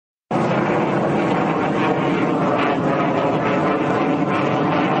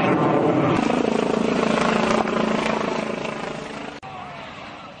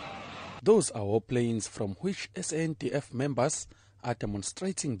Those are warplanes from which SANDF members are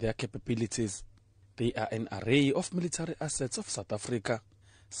demonstrating their capabilities. They are an array of military assets of South Africa.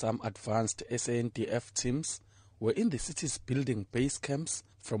 Some advanced SANDF teams were in the city's building base camps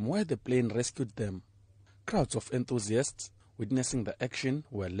from where the plane rescued them. Crowds of enthusiasts witnessing the action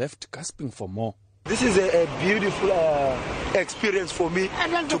were left gasping for more. This is a beautiful experience for me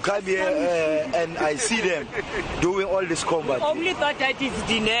to come here and I see them doing all this combat. Only thought that it's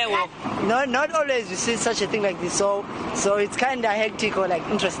dinner. No, not always you see such a thing like this, so it's kind of hectic or like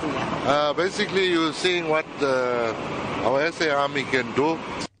interesting. Basically, you're seeing what our SA Army can do.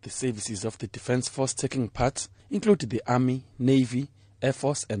 The services of the Defence Force taking part include the Army, Navy, Air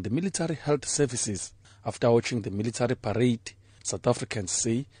Force and the Military Health Services. After watching the military parade, South Africans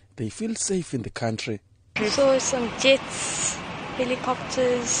say they feel safe in the country. So some jets,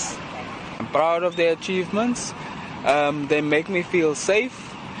 helicopters. I'm proud of their achievements. They make me feel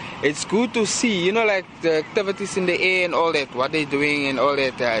safe. It's good to see, like the activities in the air and all that, what they're doing and all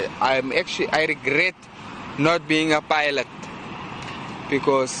that. I regret not being a pilot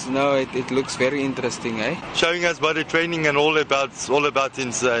because it looks very interesting, Showing us what they're training and all about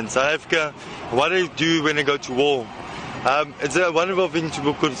in South Africa, what they do when they go to war. It's a wonderful thing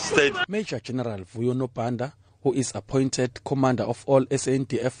to could state. Major-General Vuyo Nobanda, who is appointed commander of all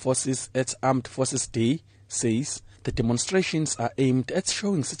SANDF forces at Armed Forces Day, says the demonstrations are aimed at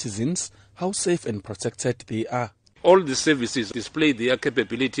showing citizens how safe and protected they are. All the services display their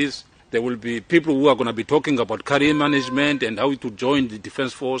capabilities. There will be people who are going to be talking about career management and how to join the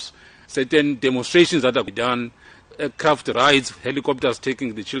Defence Force. Certain demonstrations that have been done, aircraft rides, helicopters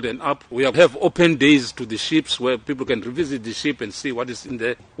taking the children up. We have open days to the ships where people can revisit the ship and see what is in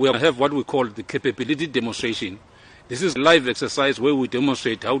there. We have what we call the capability demonstration. This is a live exercise where we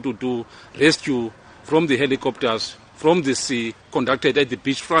demonstrate how to do rescue from the helicopters, from the sea, conducted at the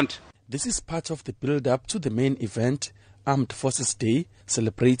beachfront. This is part of the build-up to the main event, Armed Forces Day,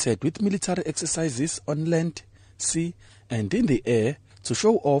 celebrated with military exercises on land, sea and in the air to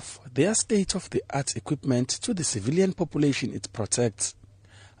show off their state-of-the-art equipment to the civilian population it protects.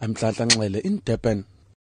 I'm Nhlanhla Nxele in Durban.